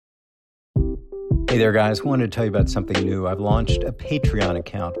Hey there, guys. Wanted to tell you about something new. I've launched a Patreon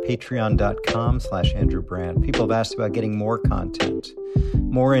account, patreon.com/Andrew Brandt. People have asked about getting more content,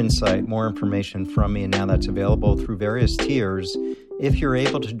 more insight, more information from me, and now that's available through various tiers. If you're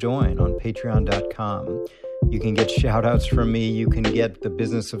able to join on patreon.com, you can get shout-outs from me. You can get the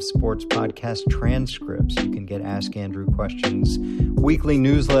Business of Sports podcast transcripts. You can get Ask Andrew questions, weekly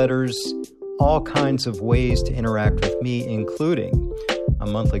newsletters, all kinds of ways to interact with me, including a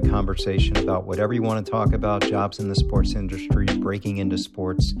monthly conversation about whatever you want to talk about, jobs in the sports industry, breaking into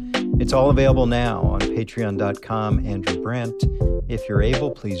sports. It's all available now on patreon.com, Andrew Brandt. If you're able,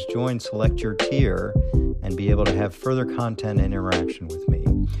 please join, select your tier, and be able to have further content and interaction with me.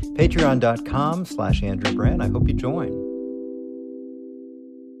 Patreon.com/Andrew Brandt. I hope you join.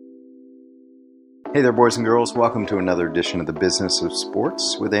 Hey there, boys and girls. Welcome to another edition of the Business of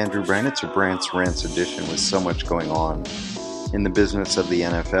Sports with Andrew Brandt. It's a Brandt's Rants edition with so much going on in the business of the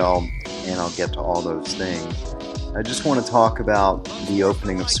NFL, and I'll get to all those things. I just want to talk about the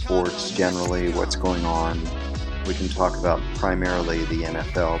opening of sports generally, what's going on. We can talk about primarily the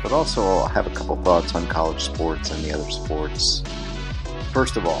NFL, but also I'll have a couple thoughts on college sports and the other sports.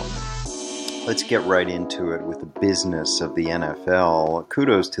 First of all, let's get right into it with the business of the NFL.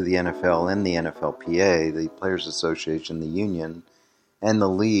 Kudos to the NFL and the NFLPA, the Players Association, the union, and the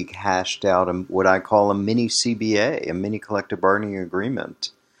league hashed out what I call a mini CBA, a mini collective bargaining agreement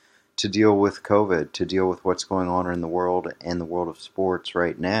to deal with COVID, to deal with what's going on in the world and the world of sports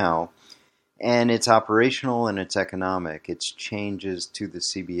right now. And it's operational and it's economic. It's changes to the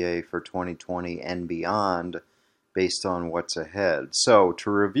CBA for 2020 and beyond based on what's ahead. So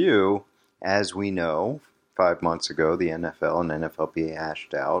to review, as we know, 5 months ago, the NFL and NFLPA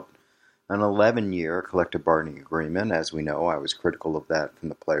hashed out an 11-year collective bargaining agreement. As we know, I was critical of that from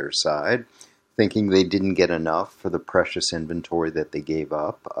the players' side, thinking they didn't get enough for the precious inventory that they gave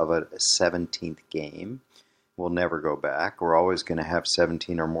up of a 17th game. We'll never go back. We're always going to have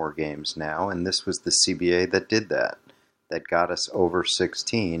 17 or more games now, and this was the CBA that did that got us over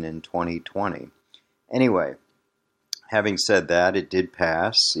 16 in 2020. Anyway, having said that, it did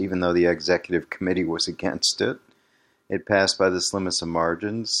pass, even though the executive committee was against it. It passed by the slimmest of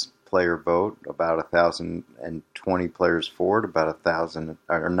margins. Player vote, about 1,020 players for it, about 1,000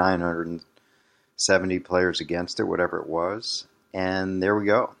 or 970 players against it, whatever it was. And there we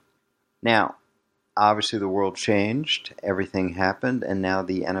go. Now, obviously the world changed, everything happened, and now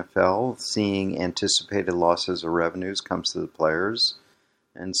the NFL, seeing anticipated losses of revenues, comes to the players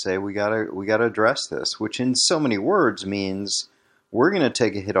and say, we gotta address this, which in so many words means we're going to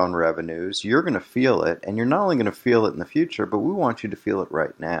take a hit on revenues, you're going to feel it, and you're not only going to feel it in the future, but we want you to feel it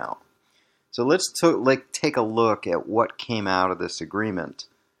right now. So let's take a look at what came out of this agreement.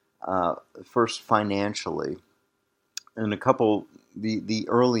 First, financially. And the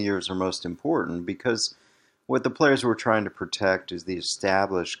early years are most important because what the players were trying to protect is the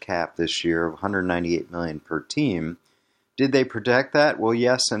established cap this year of $198 million per team. Did they protect that? Well,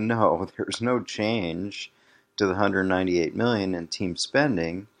 yes and no. There's no change to the $198 million in team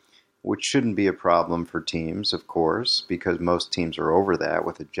spending, which shouldn't be a problem for teams, of course, because most teams are over that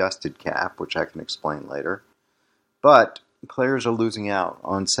with adjusted cap, which I can explain later. But players are losing out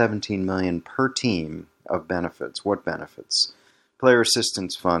on $17 million per team of benefits. What benefits? Player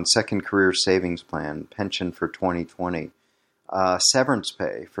Assistance Fund, Second Career Savings Plan, pension for 2020, severance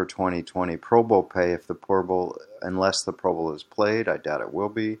pay for 2020, Pro Bowl pay unless the Pro Bowl is played. I doubt it will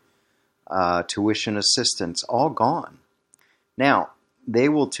be. Tuition assistance, all gone. Now, they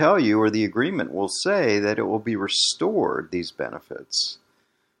will tell you, or the agreement will say, that it will be restored, these benefits.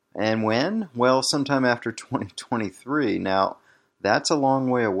 And when? Well, sometime after 2023. Now, that's a long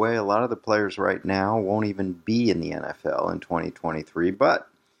way away. A lot of the players right now won't even be in the NFL in 2023, but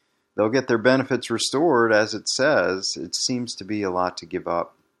they'll get their benefits restored, as it says. It seems to be a lot to give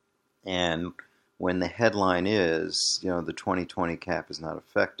up. And when the headline is, the 2020 cap is not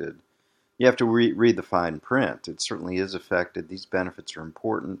affected, you have to read the fine print. It certainly is affected. These benefits are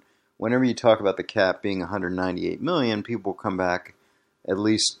important. Whenever you talk about the cap being $198 million, people come back, at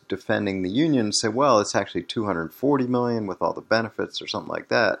least defending the union, and say, well, it's actually $240 million with all the benefits or something like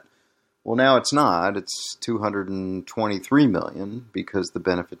that. Well, now it's not. It's $223 million because the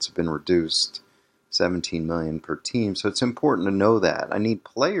benefits have been reduced, $17 million per team. So it's important to know that.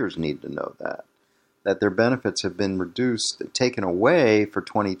 Players need to know that their benefits have been reduced, taken away for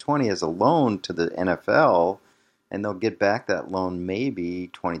 2020 as a loan to the NFL, and they'll get back that loan maybe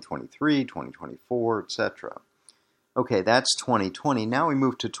 2023, 2024, etc. Okay, that's 2020. Now we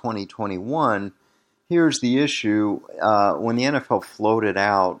move to 2021. Here's the issue. When the NFL floated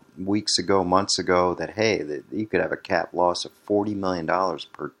out months ago, that, hey, that you could have a cap loss of $40 million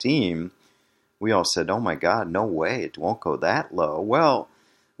per team, we all said, oh my God, no way, it won't go that low. Well,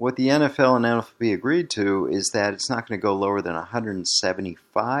 what the NFL and NFLPA agreed to is that it's not going to go lower than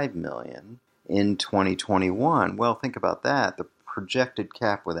 $175 million in 2021. Well, think about that. The projected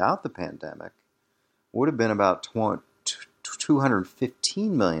cap without the pandemic would have been about $215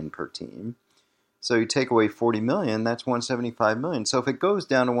 million per team. So you take away $40 million, that's $175 million. So if it goes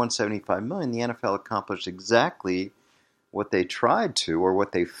down to $175 million, the NFL accomplished exactly what they tried to, or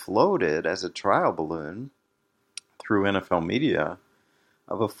what they floated as a trial balloon through NFL media,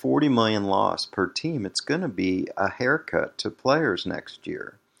 of a $40 million loss per team. It's going to be a haircut to players next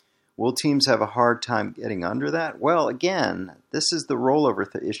year. Will teams have a hard time getting under that? Well, again, this is the rollover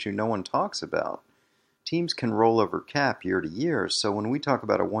issue no one talks about. Teams can roll over cap year to year, so when we talk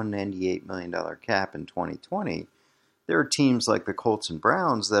about a $198 million cap in 2020, there are teams like the Colts and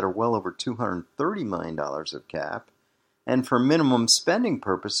Browns that are well over $230 million of cap, and for minimum spending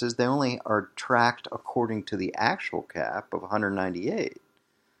purposes, they only are tracked according to the actual cap of 198.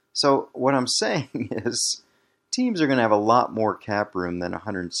 So what I'm saying is teams are going to have a lot more cap room than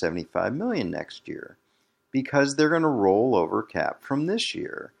 $175 million next year because they're going to roll over cap from this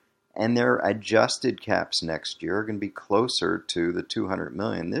year. And their adjusted caps next year are going to be closer to the $200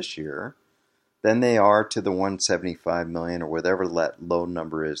 million this year than they are to the $175 million or whatever that low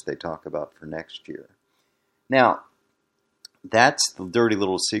number is they talk about for next year. Now, that's the dirty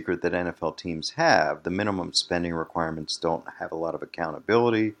little secret that NFL teams have. The minimum spending requirements don't have a lot of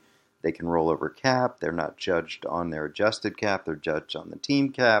accountability. They can roll over cap. They're not judged on their adjusted cap. They're judged on the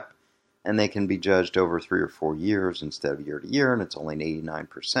team cap. And they can be judged over 3 or 4 years instead of year to year. And it's only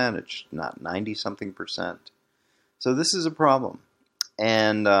 89%. It's not 90-something percent. So this is a problem.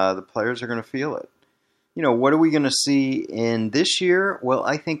 And the players are going to feel it. You know, what are we going to see in this year? Well,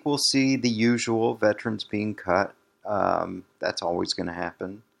 I think we'll see the usual veterans being cut. That's always going to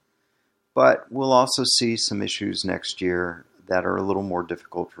happen. But we'll also see some issues next year that are a little more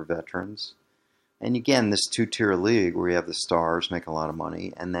difficult for veterans. And again, this two-tier league where you have the stars make a lot of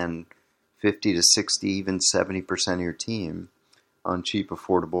money, and then 50 to 60, even 70% of your team on cheap,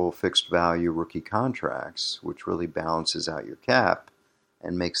 affordable, fixed value rookie contracts, which really balances out your cap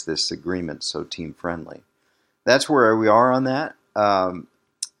and makes this agreement so team friendly. That's where we are on that.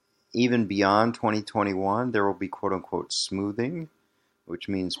 Even beyond 2021, there will be quote-unquote smoothing, which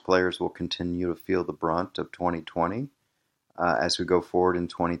means players will continue to feel the brunt of 2020 as we go forward in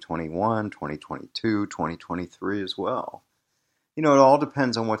 2021, 2022, 2023 as well. You know, it all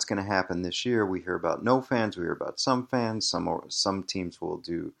depends on what's going to happen this year. We hear about no fans. We hear about some fans. Some teams will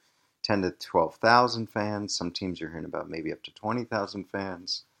do 10 to 12,000 fans. Some teams are hearing about maybe up to 20,000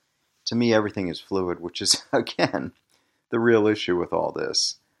 fans. To me, everything is fluid, which is, again, the real issue with all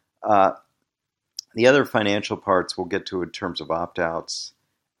this. The other financial parts we'll get to in terms of opt-outs.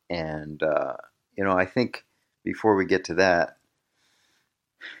 And, I think before we get to that,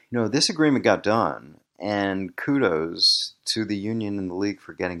 this agreement got done. And kudos to the union and the league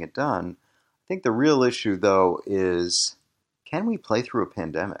for getting it done. I think the real issue, though, is can we play through a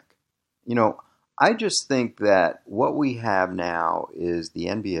pandemic? I just think that what we have now is the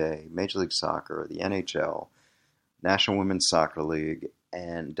NBA, Major League Soccer, the NHL, National Women's Soccer League,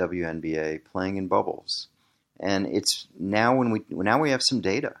 and WNBA playing in bubbles. And it's now we have some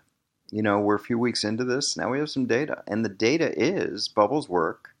data. We're a few weeks into this. Now we have some data. And the data is bubbles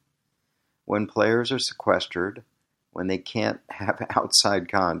work when players are sequestered, when they can't have outside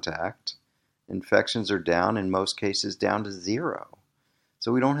contact. Infections are down, in most cases, down to 0.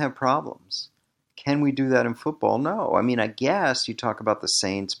 So we don't have problems. Can we do that in football? No. I mean, I guess you talk about the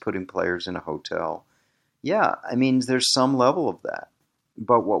Saints putting players in a hotel. Yeah, I mean, there's some level of that.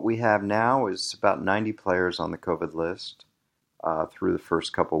 But what we have now is about 90 players on the COVID list through the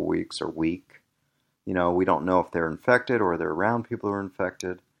first couple of weeks or week. We don't know if they're infected or they're around people who are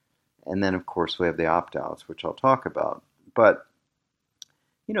infected. And then, of course, we have the opt-outs, which I'll talk about. But,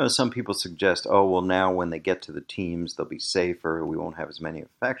 some people suggest, now when they get to the teams, they'll be safer. We won't have as many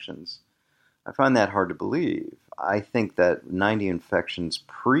infections. I find that hard to believe. I think that 90 infections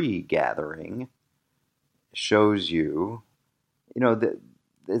pre-gathering shows you, that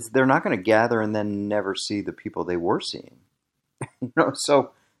they're not going to gather and then never see the people they were seeing.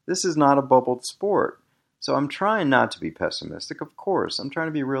 So this is not a bubbled sport. So I'm trying not to be pessimistic, of course. I'm trying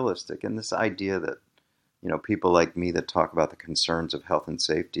to be realistic. And this idea that, people like me that talk about the concerns of health and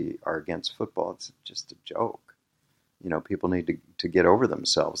safety are against football, it's just a joke. People need to get over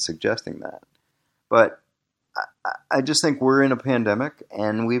themselves suggesting that. But I just think we're in a pandemic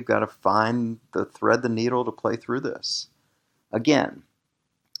and we've got to thread the needle to play through this. Again,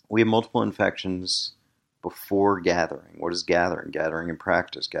 we have multiple infections. before gathering. What is gathering? Gathering in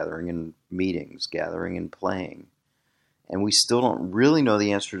practice, gathering in meetings, gathering in playing. And we still don't really know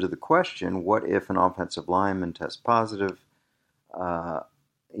the answer to the question, what if an offensive lineman tests positive,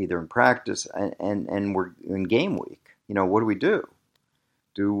 either in practice and we're in game week? What do we do?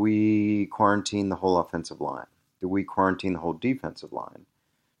 Do we quarantine the whole offensive line? Do we quarantine the whole defensive line?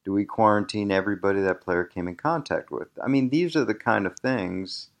 Do we quarantine everybody that player came in contact with? I mean, these are the kind of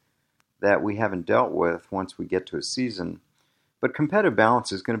things that we haven't dealt with once we get to a season. But competitive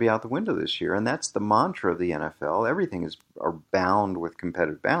balance is going to be out the window this year, and that's the mantra of the NFL. Everything is bound with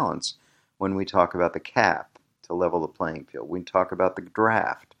competitive balance when we talk about the cap to level the playing field. We talk about the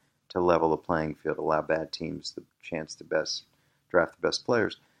draft to level the playing field, allow bad teams the chance to draft the best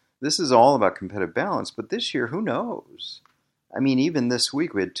players. This is all about competitive balance, but this year, who knows? I mean, even this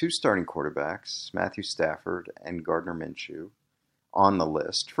week, we had 2 starting quarterbacks, Matthew Stafford and Gardner Minshew, on the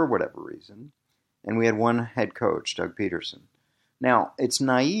list for whatever reason. And we had 1 head coach, Doug Peterson. Now, it's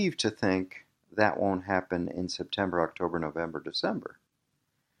naive to think that won't happen in September, October, November, December.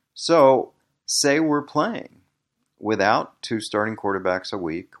 So, say we're playing without 2 starting quarterbacks a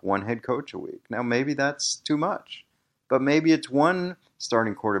week, 1 head coach a week. Now, maybe that's too much. But maybe it's 1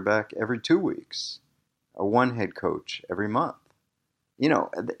 starting quarterback every 2 weeks, or 1 head coach every month.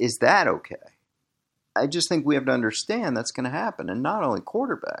 Is that okay? I just think we have to understand that's going to happen. And not only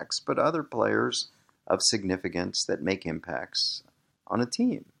quarterbacks, but other players of significance that make impacts on a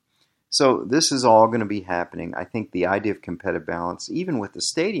team. So this is all going to be happening. I think the idea of competitive balance, even with the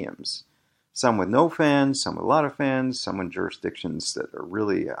stadiums, some with no fans, some with a lot of fans, some in jurisdictions that are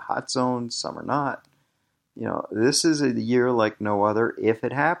really hot zones, some are not. This is a year like no other if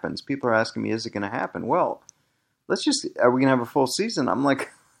it happens. People are asking me, is it going to happen? Well, are we going to have a full season? I'm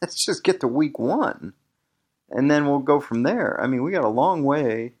like, let's just get to week 1. And then we'll go from there. I mean, we got a long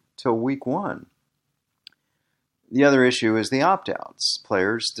way till week 1. The other issue is the opt-outs.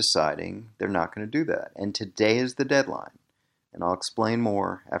 Players deciding they're not going to do that. And today is the deadline. And I'll explain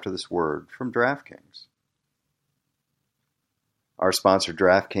more after this word from DraftKings. Our sponsor,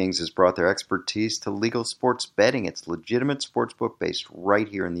 DraftKings, has brought their expertise to legal sports betting. It's legitimate sportsbook based right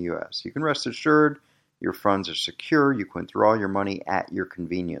here in the U.S. You can rest assured your funds are secure. You can withdraw your money at your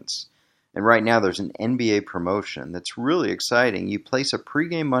convenience. And right now there's an NBA promotion that's really exciting. You place a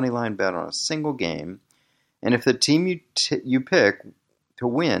pregame moneyline bet on a single game, and if the team you pick to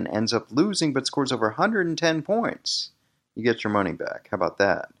win ends up losing but scores over 110 points, you get your money back. How about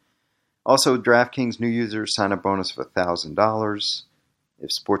that? Also, DraftKings new users sign up bonus of $1,000. If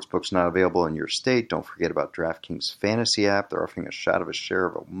Sportsbook's not available in your state, don't forget about DraftKings Fantasy app. They're offering a shot of a share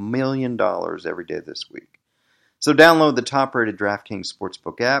of $1 million every day this week. So download the top-rated DraftKings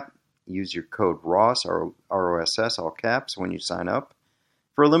Sportsbook app. Use your code ROSS, R-O-S-S, all caps, when you sign up.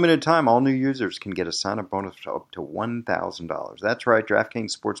 For a limited time, all new users can get a sign-up bonus up to $1,000. That's right,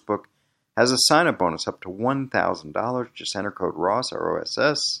 DraftKings Sportsbook has a sign-up bonus up to $1,000. Just enter code ROSS,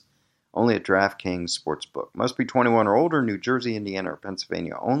 R-O-S-S, only at DraftKings Sportsbook. Must be 21 or older, New Jersey, Indiana, or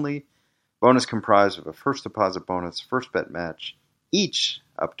Pennsylvania only. Bonus comprised of a first deposit bonus, first bet match, each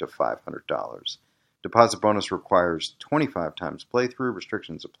up to $500. Deposit bonus requires 25 times playthrough.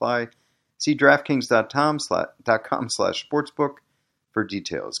 Restrictions apply. See DraftKings.com/sportsbook for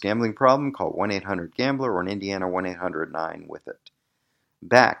details. Gambling problem? Call 1-800-GAMBLER or in Indiana 1-800-9-WITH-IT.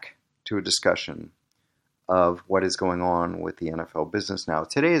 Back to a discussion of what is going on with the NFL business now.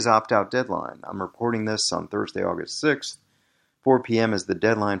 Today is opt-out deadline. I'm reporting this on Thursday, August 6th. 4 p.m. is the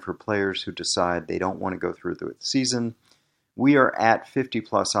deadline for players who decide they don't want to go through the season. We are at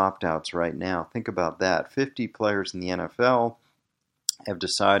 50-plus opt-outs right now. Think about that. 50 players in the NFL have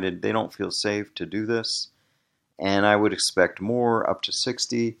decided they don't feel safe to do this, and I would expect more, up to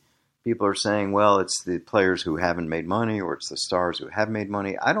 60. People are saying, well, it's the players who haven't made money or it's the stars who have made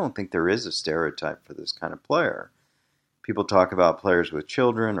money. I don't think there is a stereotype for this kind of player. People talk about players with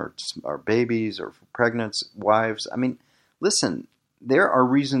children or babies or pregnant wives. I mean, listen, there are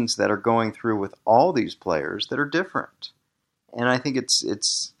reasons that are going through with all these players that are different. And I think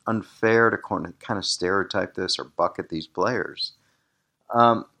it's unfair to kind of stereotype this or bucket these players.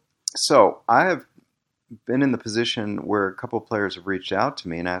 So I have been in the position where a couple of players have reached out to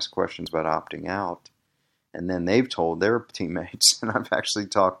me and asked questions about opting out. And then they've told their teammates, and I've actually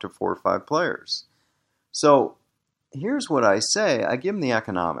talked to 4 or 5 players. So here's what I say. I give them the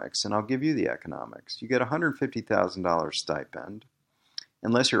economics, and I'll give you the economics. You get a $150,000 stipend,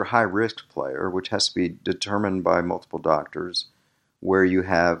 unless you're a high-risk player, which has to be determined by multiple doctors, where you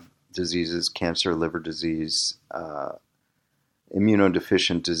have diseases, cancer, liver disease,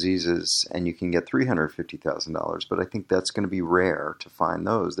 immunodeficient diseases, and you can get $350,000. But I think that's going to be rare to find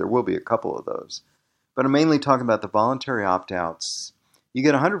those. There will be a couple of those. But I'm mainly talking about the voluntary opt-outs. You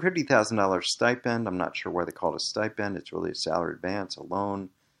get a $150,000 stipend. I'm not sure why they call it a stipend. It's really a salary advance, a loan.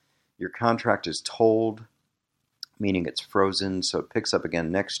 Your contract is tolled, meaning it's frozen, so it picks up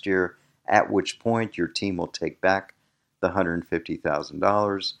again next year, at which point your team will take back the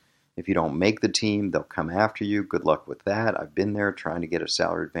 $150,000. If you don't make the team, they'll come after you. Good luck with that. I've been there trying to get a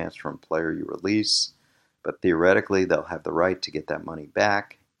salary advance from a player you release, but theoretically they'll have the right to get that money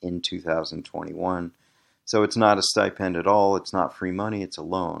back in 2021. So it's not a stipend at all. It's not free money. It's a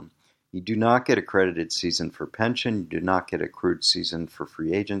loan. You do not get a credited season for pension. You do not get accrued season for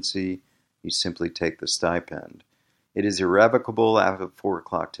free agency. You simply take the stipend. It is irrevocable after 4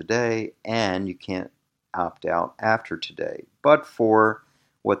 o'clock today, and you can't opt out after today. But for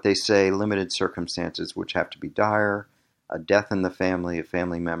what they say, limited circumstances which have to be dire, a death in the family, a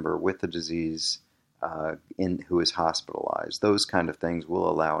family member with the disease who is hospitalized, those kind of things will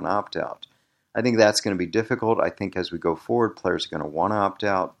allow an opt-out. I think that's going to be difficult. I think as we go forward, players are going to want to opt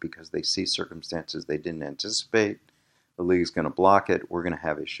out because they see circumstances they didn't anticipate. The league's going to block it. We're going to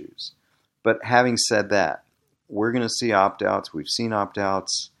have issues. But having said that, we're going to see opt-outs. We've seen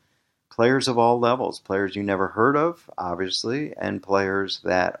opt-outs. Players of all levels, players you never heard of, obviously, and players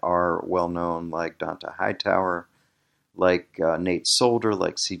that are well-known like Dante Hightower, like Nate Solder,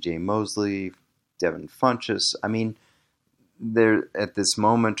 like C.J. Mosley, Devin Funchess. I mean, they're at this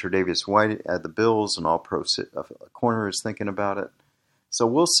moment, Tre'Davious White at the Bills, and all-pro corner is thinking about it. So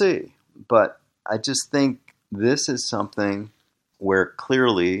we'll see. But I just think this is something where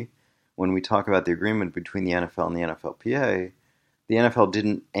clearly, when we talk about the agreement between the NFL and the NFLPA, the NFL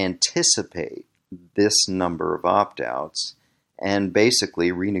didn't anticipate this number of opt-outs and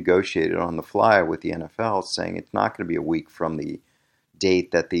basically renegotiated on the fly with the NFL, saying it's not going to be a week from the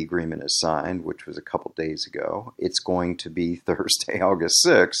date that the agreement is signed, which was a couple days ago. It's going to be Thursday, August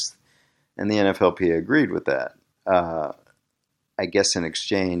 6th, and the NFLPA agreed with that. I guess in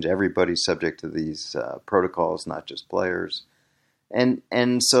exchange, everybody's subject to these protocols, not just players.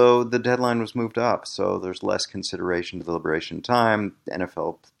 And so the deadline was moved up, so there's less consideration to deliberation time. The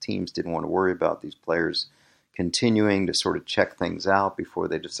NFL teams didn't want to worry about these players continuing to sort of check things out before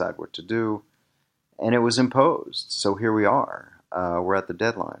they decide what to do. And it was imposed. So here we are. We're at the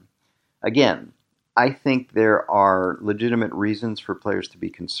deadline. Again, I think there are legitimate reasons for players to be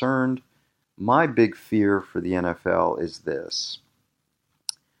concerned. My big fear for the NFL is this,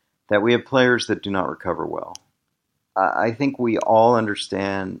 that we have players that do not recover well. I think we all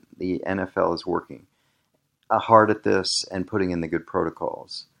understand the NFL is working hard at this and putting in the good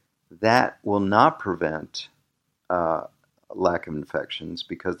protocols. That will not prevent lack of infections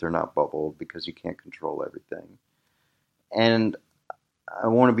because they're not bubbled, because you can't control everything. And I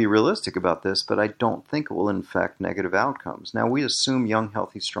want to be realistic about this, but I don't think it will infect negative outcomes. Now, we assume young,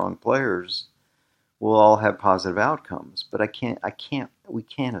 healthy, strong players will all have positive outcomes, but we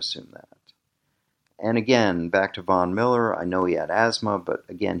can't assume that. And again, back to Von Miller, I know he had asthma, but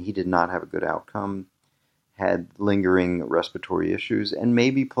again, he did not have a good outcome, had lingering respiratory issues, and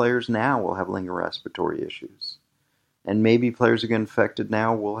maybe players now will have lingering respiratory issues. And maybe players who get infected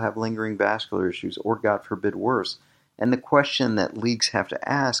now will have lingering vascular issues, or God forbid worse. And the question that leagues have to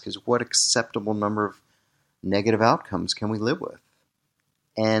ask is, what acceptable number of negative outcomes can we live with?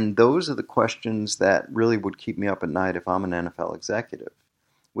 And those are the questions that really would keep me up at night if I'm an NFL executive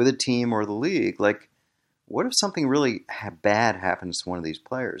with a team or the league. Like, what if something really bad happens to one of these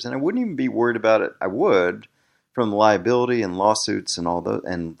players? And I wouldn't even be worried about it. I would, from liability and lawsuits and all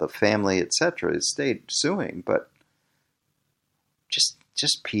and the family, etc., the state suing. But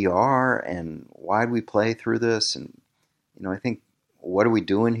just PR and why do we play through this? And I think, what are we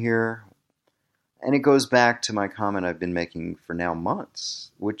doing here? And it goes back to my comment I've been making for now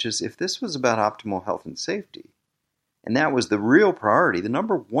months, which is, if this was about optimal health and safety, and that was the real priority, the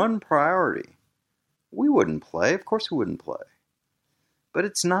number one priority, we wouldn't play. Of course we wouldn't play. But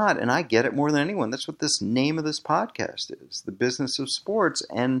it's not, and I get it more than anyone. That's what this name of this podcast is, The Business of Sports,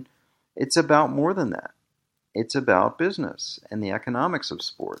 and it's about more than that. It's about business and the economics of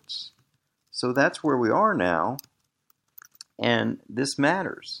sports. So that's where we are now, and this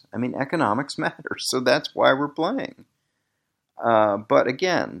matters. I mean, economics matters, so that's why we're playing. But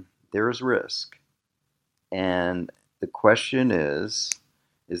again, there is risk. And the question is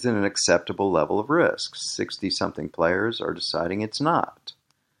it an acceptable level of risk? 60-something players are deciding it's not.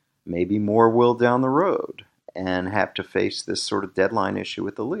 Maybe more will down the road and have to face this sort of deadline issue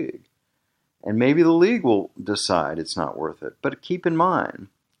with the league. And maybe the league will decide it's not worth it. But keep in mind,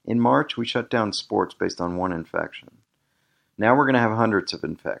 in March we shut down sports based on one infection. Now we're going to have hundreds of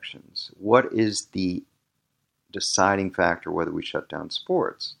infections. What is the deciding factor whether we shut down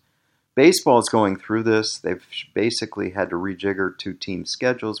sports? Baseball's going through this. They've basically had to rejigger 2-team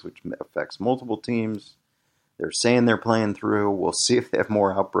schedules, which affects multiple teams. They're saying they're playing through. We'll see if they have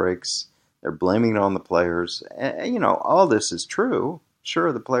more outbreaks. They're blaming it on the players. And, all this is true.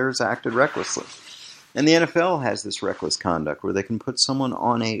 Sure, the players acted recklessly. And the NFL has this reckless conduct where they can put someone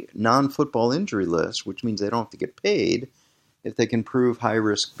on a non-football injury list, which means they don't have to get paid if they can prove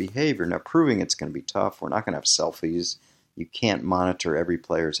high-risk behavior. Now, proving it's going to be tough. We're not going to have selfies. You can't monitor every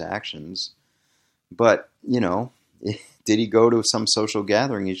player's actions. But, did he go to some social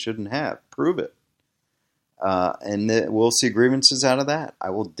gathering he shouldn't have? Prove it. And we'll see grievances out of that. I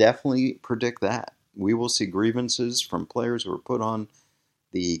will definitely predict that. We will see grievances from players who are put on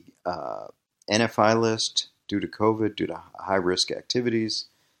the NFI list due to COVID, due to high-risk activities.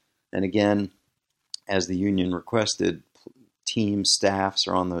 And again, as the union requested, team staffs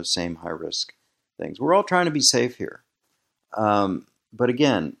are on those same high-risk things. We're all trying to be safe here. But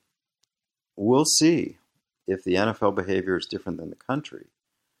again, we'll see if the NFL behavior is different than the country,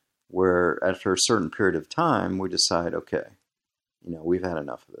 where after a certain period of time, we decide, okay, we've had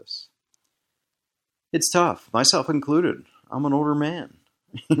enough of this. It's tough, myself included. I'm an older man.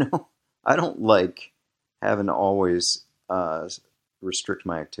 I don't like having to always restrict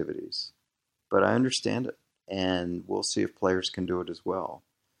my activities, but I understand it, and we'll see if players can do it as well.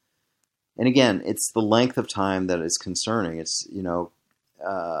 And again, it's the length of time that is concerning. It's,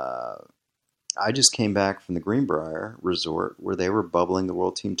 I just came back from the Greenbrier Resort where they were bubbling the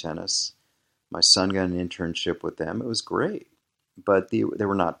World Team Tennis. My son got an internship with them. It was great. But they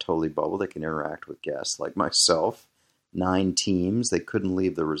were not totally bubbled. They can interact with guests like myself. 9 teams. They couldn't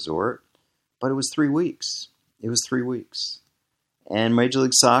leave the resort. But it was 3 weeks. And Major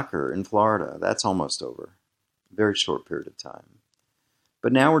League Soccer in Florida, that's almost over. Very short period of time.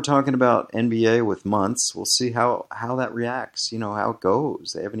 But now we're talking about NBA with months. We'll see how that reacts, how it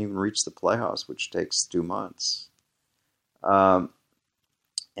goes. They haven't even reached the playoffs, which takes 2 months. And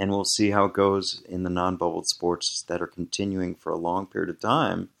we'll see how it goes in the non-bubbled sports that are continuing for a long period of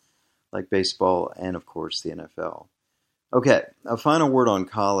time, like baseball and, of course, the NFL. Okay, a final word on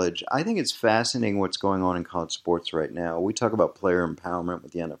college. I think it's fascinating what's going on in college sports right now. We talk about player empowerment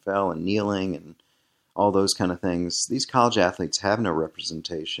with the NFL and kneeling and all those kind of things. These college athletes have no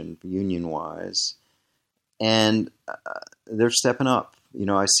representation union-wise, and they're stepping up.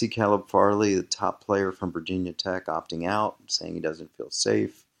 I see Caleb Farley, the top player from Virginia Tech, opting out, saying he doesn't feel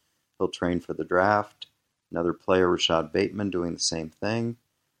safe. He'll train for the draft. Another player, Rashad Bateman, doing the same thing.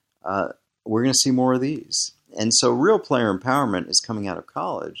 We're going to see more of these. And so real player empowerment is coming out of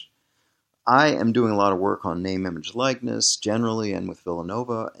college. I am doing a lot of work on name, image, likeness generally and with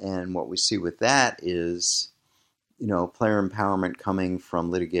Villanova. And what we see with that is, player empowerment coming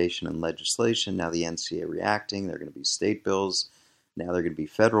from litigation and legislation. Now the NCAA reacting. There are going to be state bills. Now there are going to be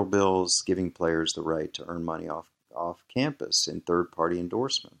federal bills giving players the right to earn money off campus in third-party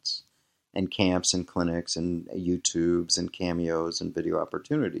endorsements and camps and clinics and YouTubes and cameos and video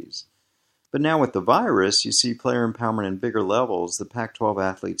opportunities. But now with the virus, you see player empowerment in bigger levels, the Pac-12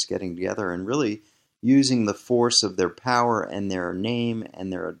 athletes getting together and really using the force of their power and their name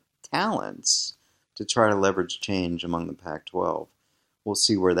and their talents to try to leverage change among the Pac-12. We'll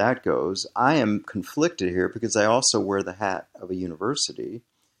see where that goes. I am conflicted here because I also wear the hat of a university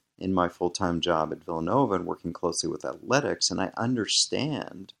in my full-time job at Villanova and working closely with athletics, and I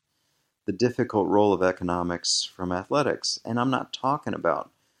understand the difficult role of economics from athletics. And I'm not talking about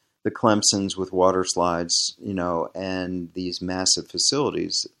the Clemsons with water slides, and these massive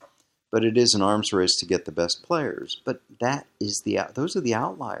facilities. But it is an arms race to get the best players. But those are the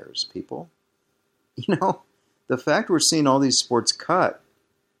outliers, people. The fact we're seeing all these sports cut,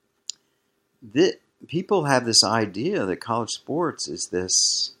 people have this idea that college sports is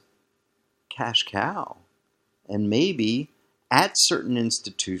this cash cow. And maybe at certain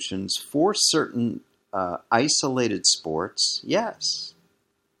institutions, for certain isolated sports, yes.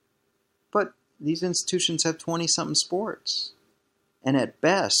 But these institutions have 20-something sports. And at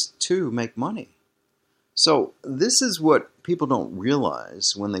best, 2 make money. So this is what people don't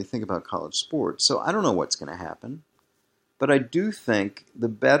realize when they think about college sports. So I don't know what's going to happen. But I do think the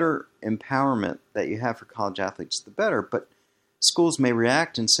better empowerment that you have for college athletes, the better. But schools may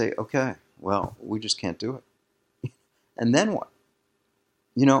react and say, okay, well, we just can't do it. And then what?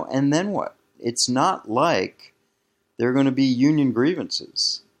 And then what? It's not like there are going to be union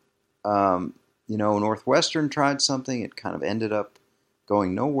grievances. Northwestern tried something. It kind of ended up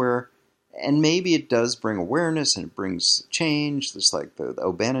going nowhere. And maybe it does bring awareness and it brings change, just like the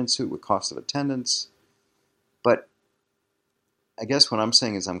O'Bannon suit with cost of attendance. But I guess what I'm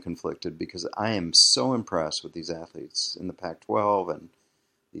saying is I'm conflicted because I am so impressed with these athletes in the Pac-12 and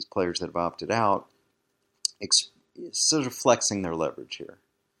these players that have opted out, sort of flexing their leverage here.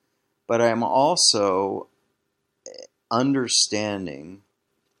 But I'm also understanding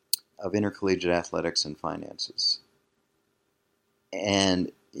of intercollegiate athletics and finances.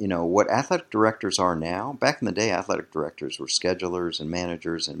 And, what athletic directors are now, back in the day, athletic directors were schedulers and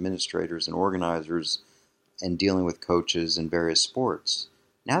managers and administrators and organizers and dealing with coaches in various sports.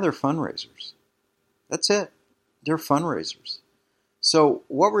 Now they're fundraisers. That's it. They're fundraisers. So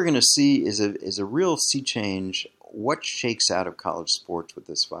what we're going to see is a real sea change. What shakes out of college sports with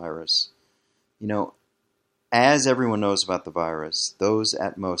this virus? As everyone knows about the virus, those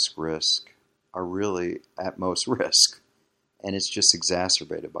at most risk are really at most risk. And it's just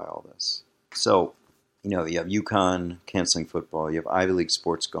exacerbated by all this. So, you have UConn canceling football. You have Ivy League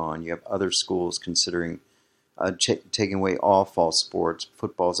sports gone. You have other schools considering taking away all fall sports.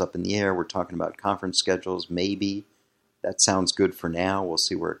 Football's up in the air. We're talking about conference schedules, maybe. That sounds good for now. We'll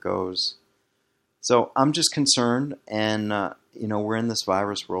see where it goes. So I'm just concerned, and, we're in this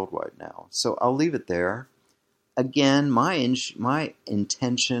virus worldwide now. So I'll leave it there. Again, my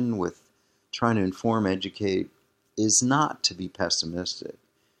intention with trying to inform, educate, is not to be pessimistic.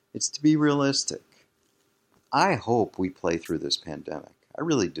 It's to be realistic. I hope we play through this pandemic. I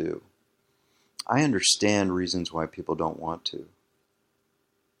really do. I understand reasons why people don't want to.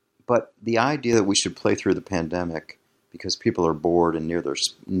 But the idea that we should play through the pandemic because people are bored and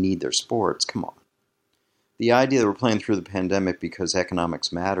need their sports, come on. The idea that we're playing through the pandemic because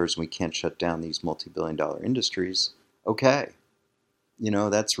economics matters and we can't shut down these multi-billion-dollar industries, okay.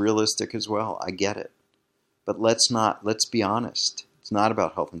 That's realistic as well. I get it. But let's be honest. It's not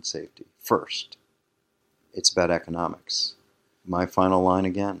about health and safety first. It's about economics. My final line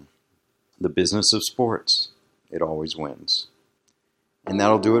again. The business of sports, it always wins. And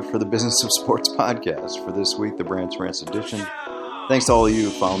that'll do it for the Business of Sports podcast for this week, the Brandt, Rants edition. Thanks to all of you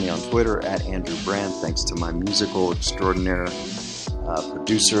who follow me on Twitter at Andrew Brandt. Thanks to my musical extraordinaire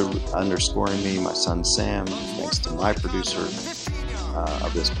producer underscoring me, my son Sam. Thanks to my producer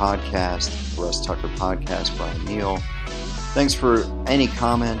of this podcast, Russ Tucker Podcast, Brian Neal. Thanks for any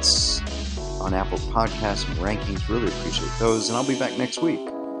comments on Apple Podcasts and rankings. Really appreciate those. And I'll be back next week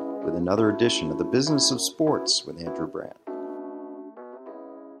with another edition of the Business of Sports with Andrew Brandt.